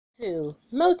2.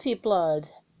 Melty blood.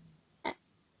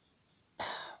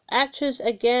 Actress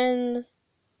again.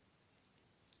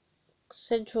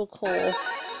 Central core.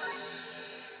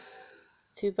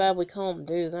 Too bad we can't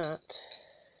do that.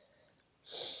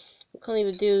 We can't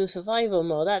even do survival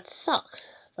mode. That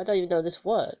sucks. I don't even know this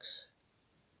works.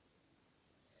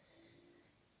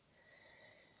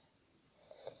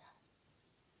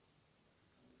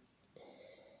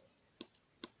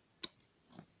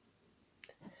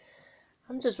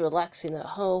 I'm just relaxing at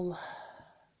home.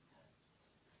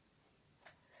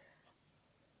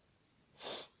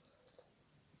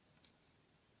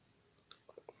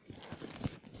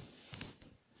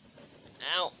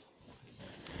 Ow.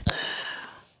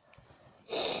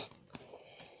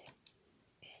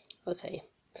 Okay.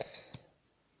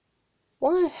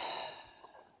 What?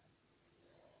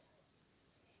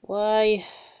 Why?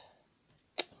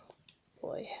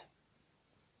 Boy.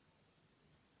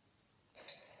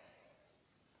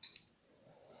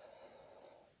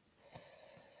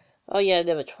 Oh yeah, I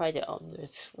never tried it on this.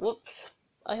 Whoops.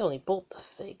 I only bought the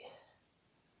thing.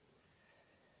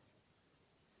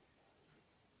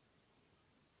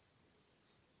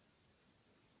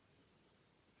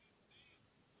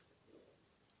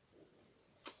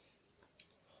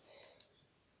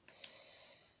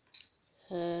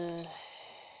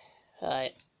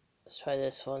 Alright. Let's try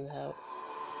this one out.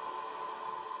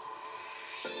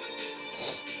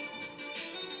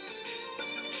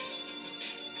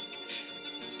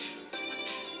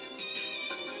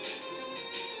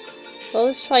 Well,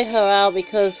 let's try her out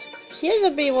because she ends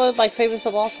up being one of my favorites the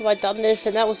last time I'd done this,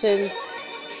 and that was in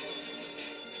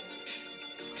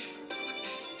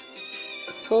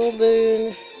full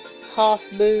moon, half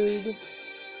moon.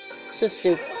 Just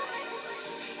stupid.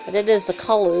 And then there's the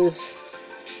colors.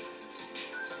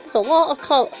 There's a lot of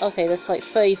color. Okay, that's like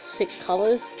 36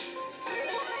 colors.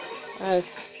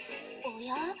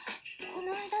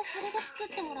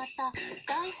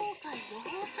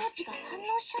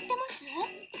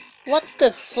 What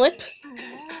the flip?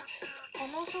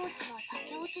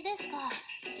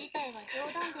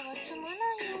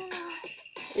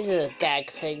 This is a gag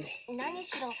thing.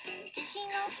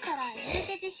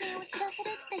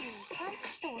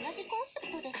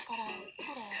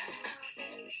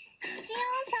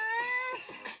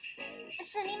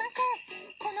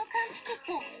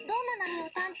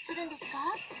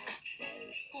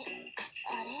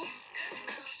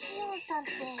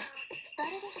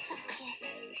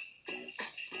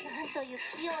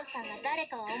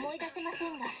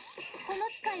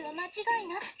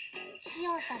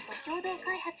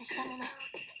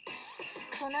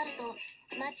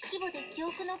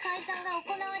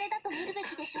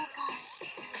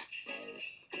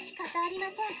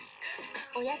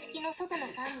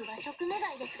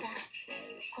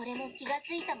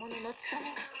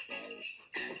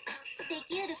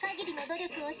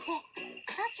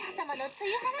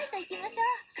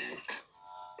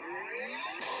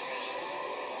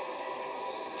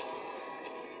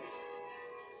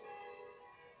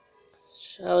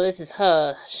 So this is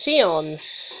her, Shion.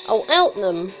 Oh,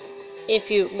 Eltnam.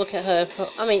 If you look at her,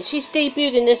 I mean, she's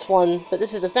debuted in this one, but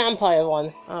this is the vampire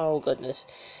one. Oh goodness.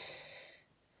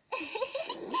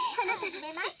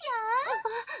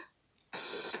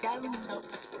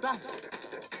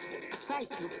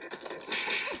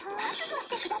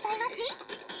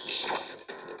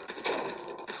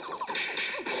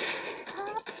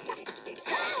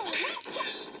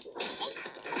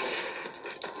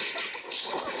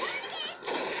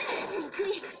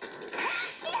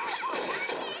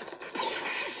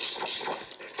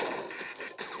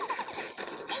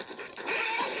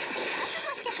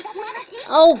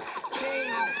 Oh!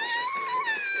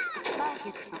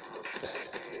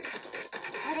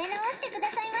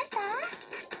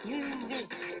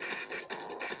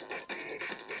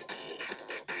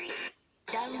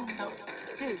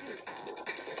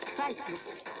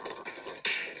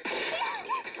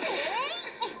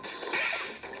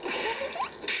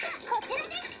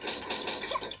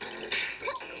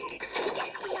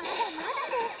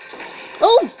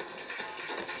 Oh!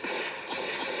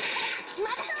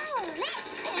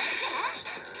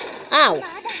 Ow!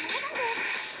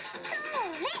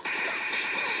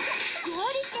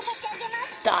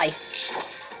 Die.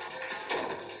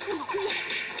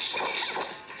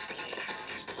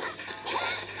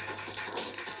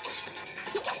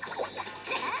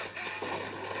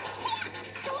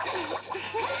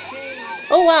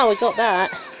 Oh wow, we got that.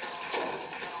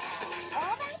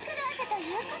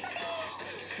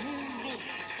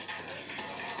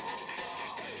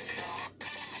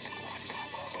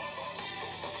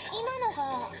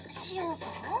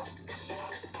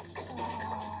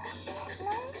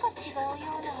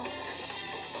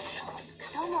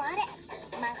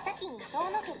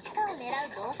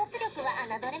 は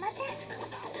侮れません。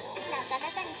なかな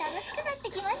かに楽しくなって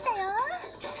きましたよ。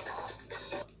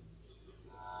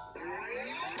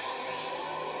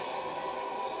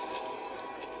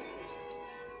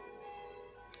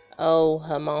Oh,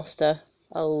 her master.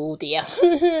 Oh dear.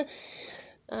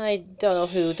 I don't know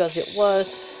who does it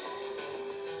worse.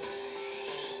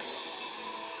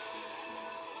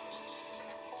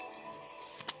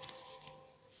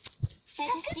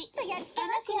 私とやっつけ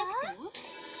ますよ。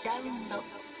ラウンド1、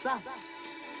フ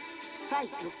ァイ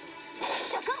ト。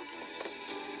諸君、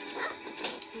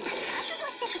覚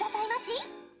悟してくださいまし。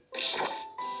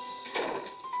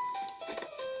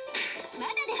ま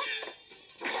だです。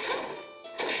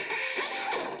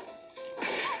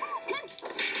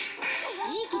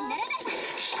いい気にならない。こちら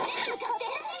で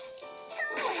す。そ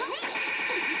うよね。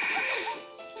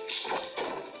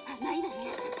甘いわね。や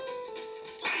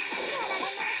られ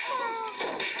まし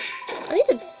た。I need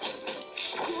to.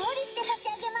 料理して差し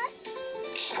上げます。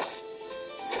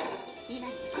今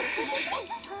に殺せない。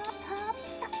そーっ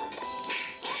と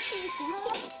集中し。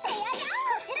手やや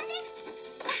こちらです。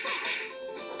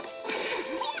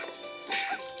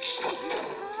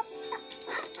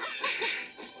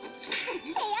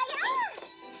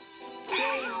手ややチャ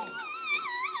ン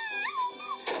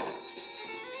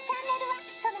ネルは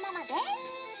そのままで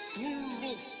す。You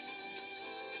win。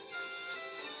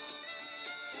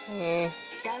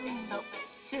ラウンド2、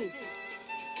フ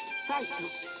ァイ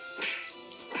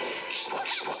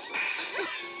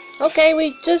ト。Okay,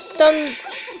 we just done.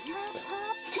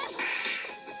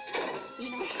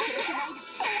 今に殺せない。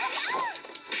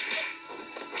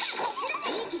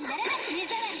いい気にならない目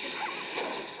障りです。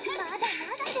まだま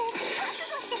だです。覚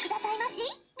悟してくださいまし。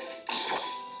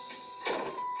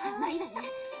甘いわね。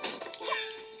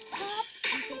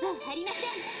出番ありません。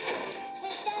め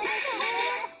っちゃやられま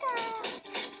した。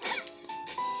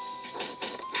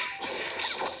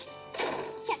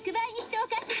100倍にしてお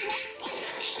返しします。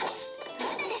ま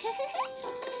だです。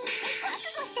覚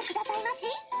悟してくださいまし。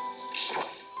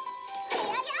手や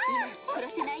や今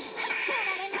殺せない。や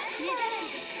られました。目障り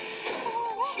です。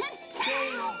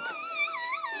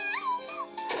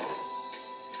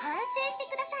反省して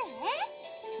くださいね。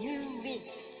You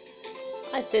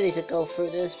win。I still need to go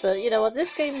through this, but you know what?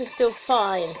 This game is still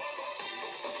fine.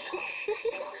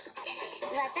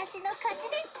 私の勝ち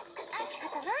です。アキカ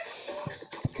様。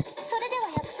それでは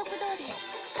約束通り、監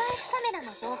視カメラ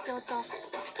の状況と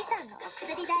四季さんのお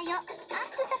薬代をアッ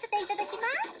プさせていただきま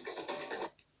す。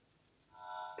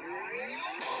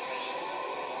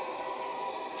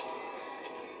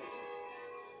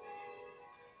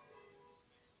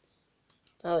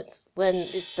Oh, it's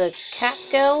the cat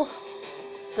girl,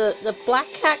 the black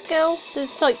cat girl.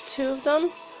 There's like two of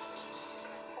them.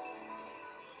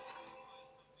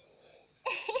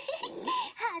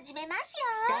 始めますよ。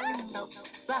ラウンド1、フ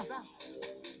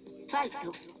ァイト。覚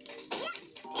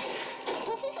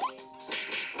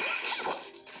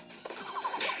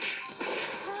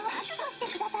悟して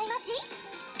くださいまし。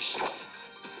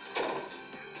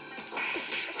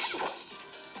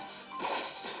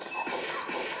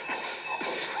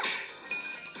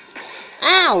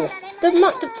Ow! The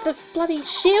bloody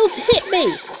shield hit me. 料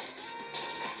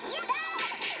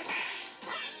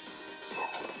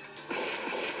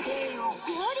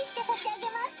理して差し上げ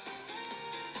ます。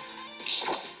チ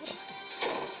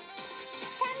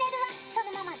ャンネルはそ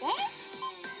のままです。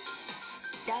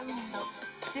ラウンド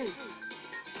2、フ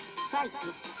ァイト。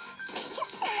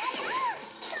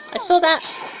I saw that.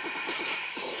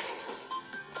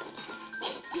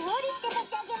 料理して差し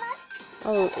上げます。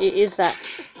 Oh, it is that.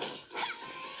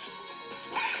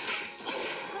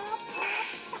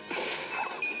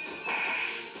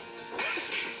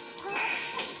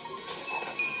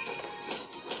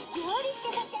 料理して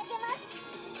差し上げます。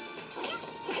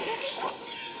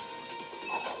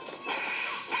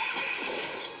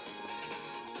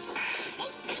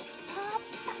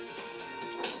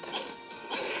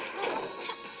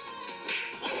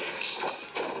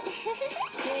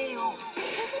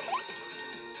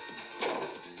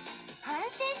反省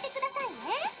してください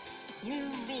ね。You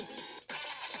win。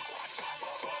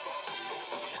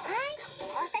はい、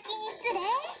お先に失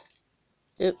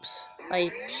礼。 Oops. I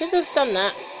should have done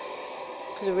that.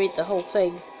 Could have read the whole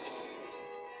thing.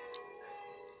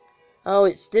 Oh,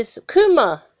 it's this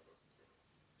Kuma.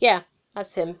 Yeah,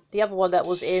 that's him. The other one that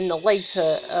was in the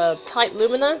later Type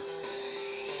Lumina.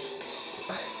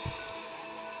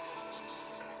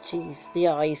 Jeez, the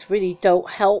eyes really don't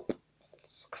help.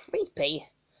 It's creepy.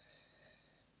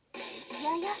 い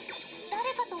やいや、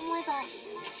誰かと思えば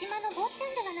島の坊ちゃ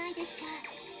んではないですか。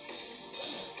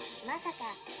まさか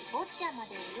坊ちゃんま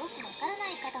でよくわからな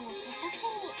い方の手先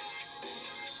に。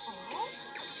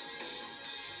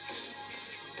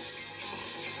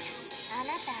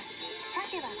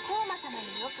てはコウマ様に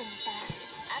よく似た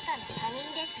赤の他人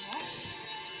ですね。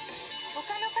他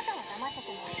の方を騙せ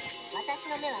ても私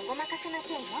の目はごまかせま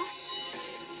せんよ。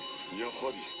や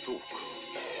はりそうか。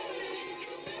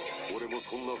俺も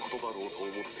そんなことだろうと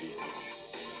思っていた。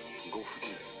ご婦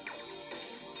人、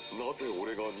なぜ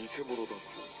俺が偽物だと？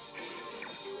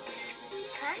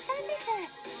簡単です。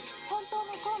本当の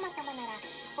コウマ様なら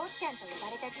坊ちゃんと呼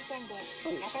ばれた時点で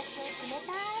私を冷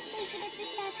たく一別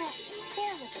した後、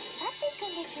背を向けて去っていく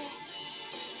んです。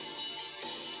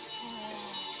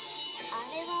あ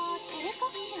れは照れ隠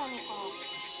しなのか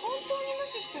本当に無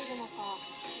視しているのか、ど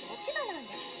ちらなん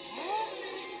ですかね。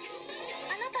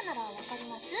あなたならわかり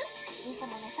ます？偽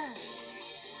物さん。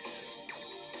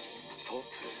さて、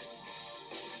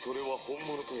それは本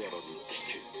物とやらに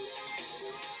聞け。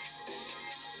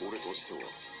俺としては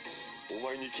お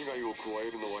前に危害を加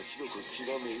えるのはひどく気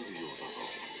がめいるようだが、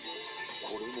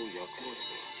これも役割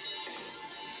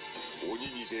だ。鬼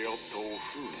に出会ったお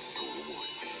風と思え。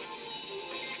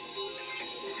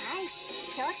はい、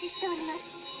承知しておりま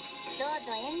す。どう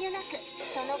ぞ遠慮なく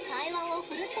その会話を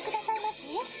振るってくださいま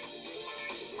し。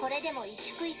これでも一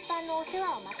宿一般のお世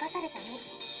話を任された身、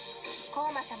コ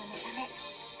ウマ様のため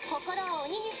心を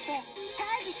鬼にして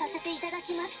退治させていただ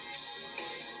きます。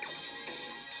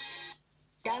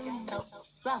ラウンド1、フ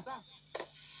ァイ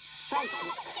ト。覚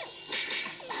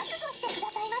悟してくだ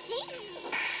さいまし。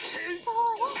それやや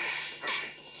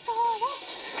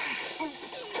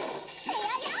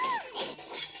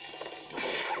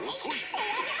遅い。こ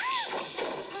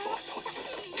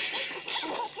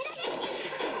ちらです。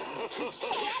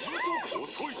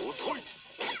遅い遅い。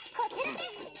こちらです。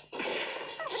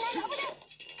危ない危ない。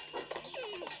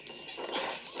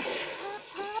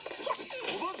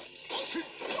飛ばす。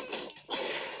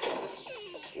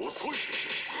遅い。覚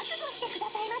悟してくだ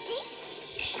さいまし。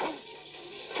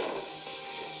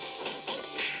遅い。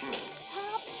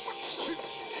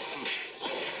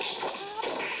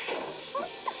チ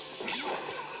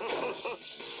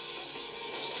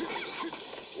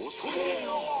ャンネル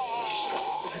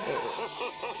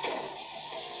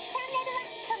は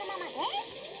そのままです。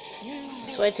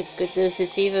Swear to goodness,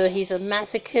 it's either he's a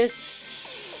masochist,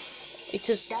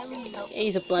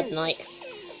 he's a blood knight.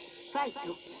 ファイト。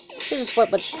 Should just went,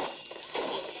 but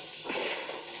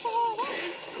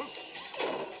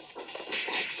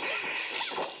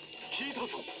聞いた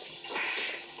ぞ。こ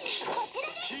ちら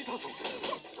です。聞いたぞ。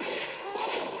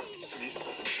次。燃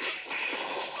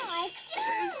え尽きろ。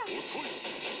遅い。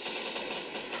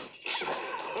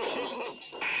聞いたぞ。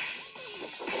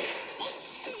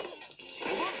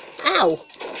飛ばす。ow! 危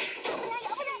ない危ない。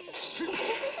や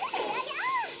や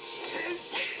飛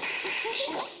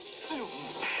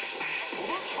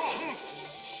ばす。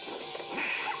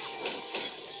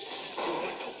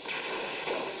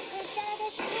うっちゃら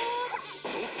です。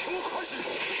六強開示。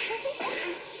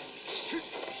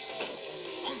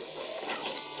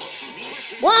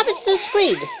What happened to the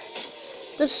screen?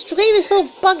 The screen is all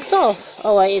bugged off.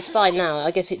 Oh wait, it's fine now. I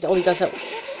guess it only does that. こ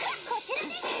ちらで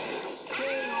す。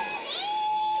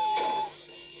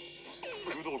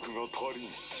功徳が足りん。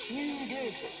ニューゲ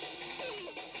ート。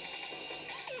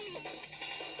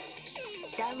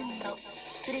ラウンド3、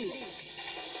フ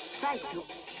ァイト。潰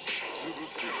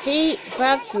す。 He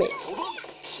grabbed me. 飛ば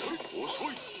す。遅い。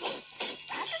覚悟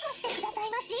してくださ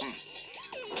いまし。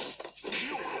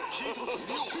聞いたぞ。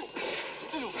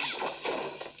危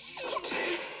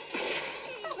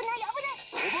ない危ない。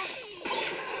飛ばす。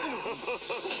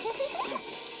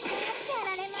や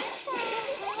られました。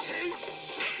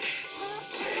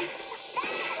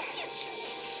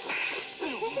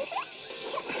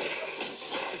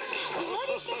料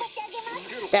理して差し上げます。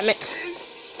 Damn it.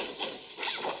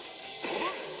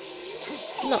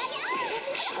 No.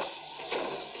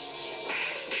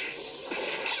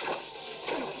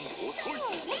 遅い。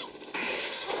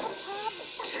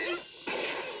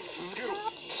続けろ。は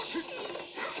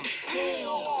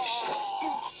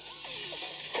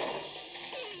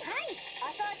い、お掃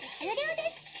除終了で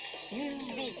す。ユー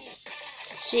ビン。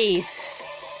 Jeez.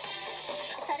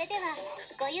 それでは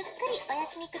ごゆっくりお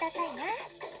休みくださいな。も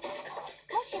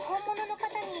し本物の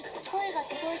方に声が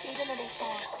届いているのでした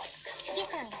ら、シキ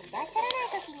さんがいらっしゃらない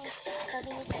時に遊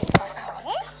びに来てください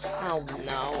ね。 Oh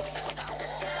no.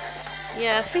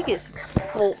 Yeah, I think it's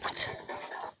balked.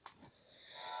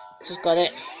 Just got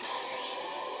it.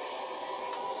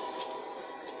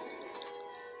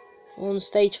 On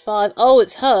stage 5. Oh,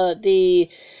 it's her, the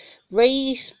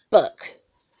race book.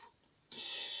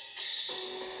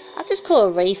 I just call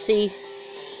her Racy.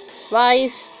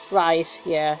 Rise,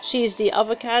 yeah. She's the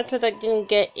other character that didn't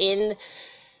get in.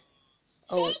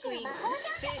 Oh. 正義の魔法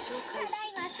少女、ただい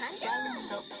ま参上。ラウン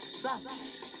ド1、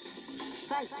フ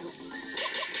ファイト。覚悟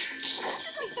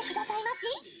してくださいまし。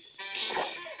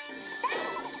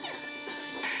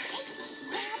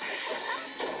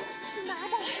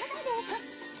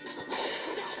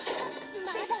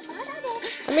まだまだで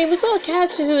す。 I mean, we've got a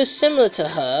character who is similar to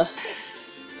her,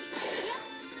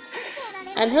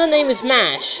 and her name is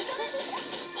Mash.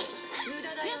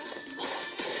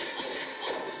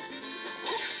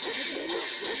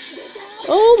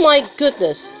 Oh my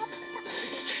goodness.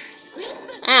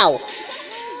 Ow.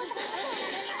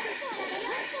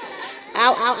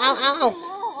 Ow, ow, ow, ow.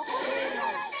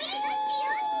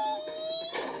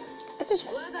 I just...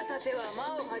 我が盾は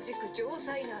魔を弾く城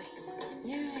塞内。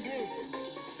ニュールール。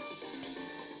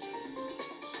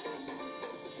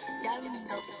ラウンド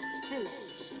2。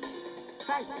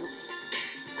ファイト。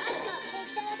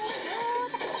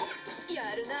や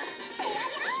るな。料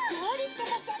理して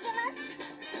差し上げます。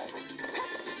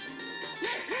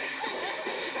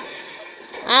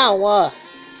 Ow.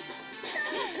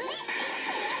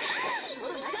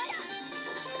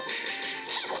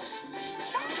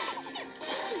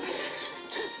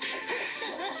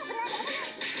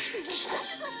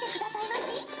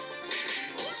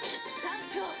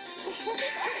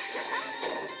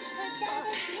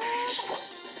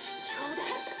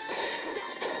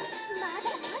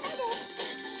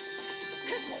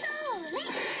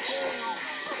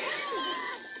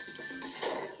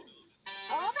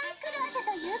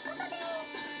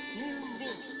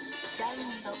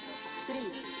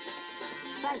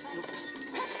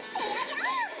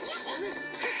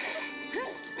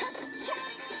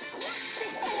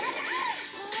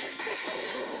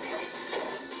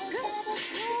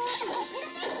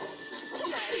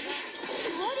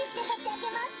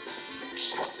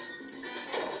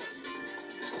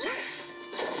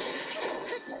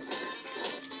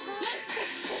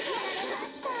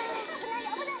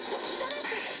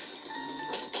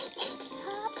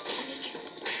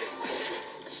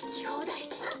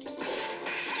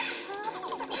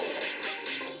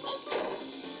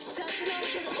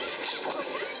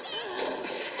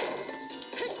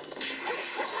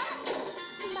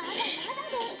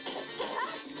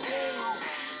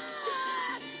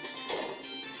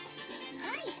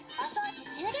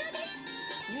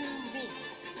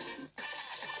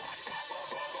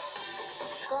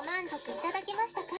ご満足いただけましたか？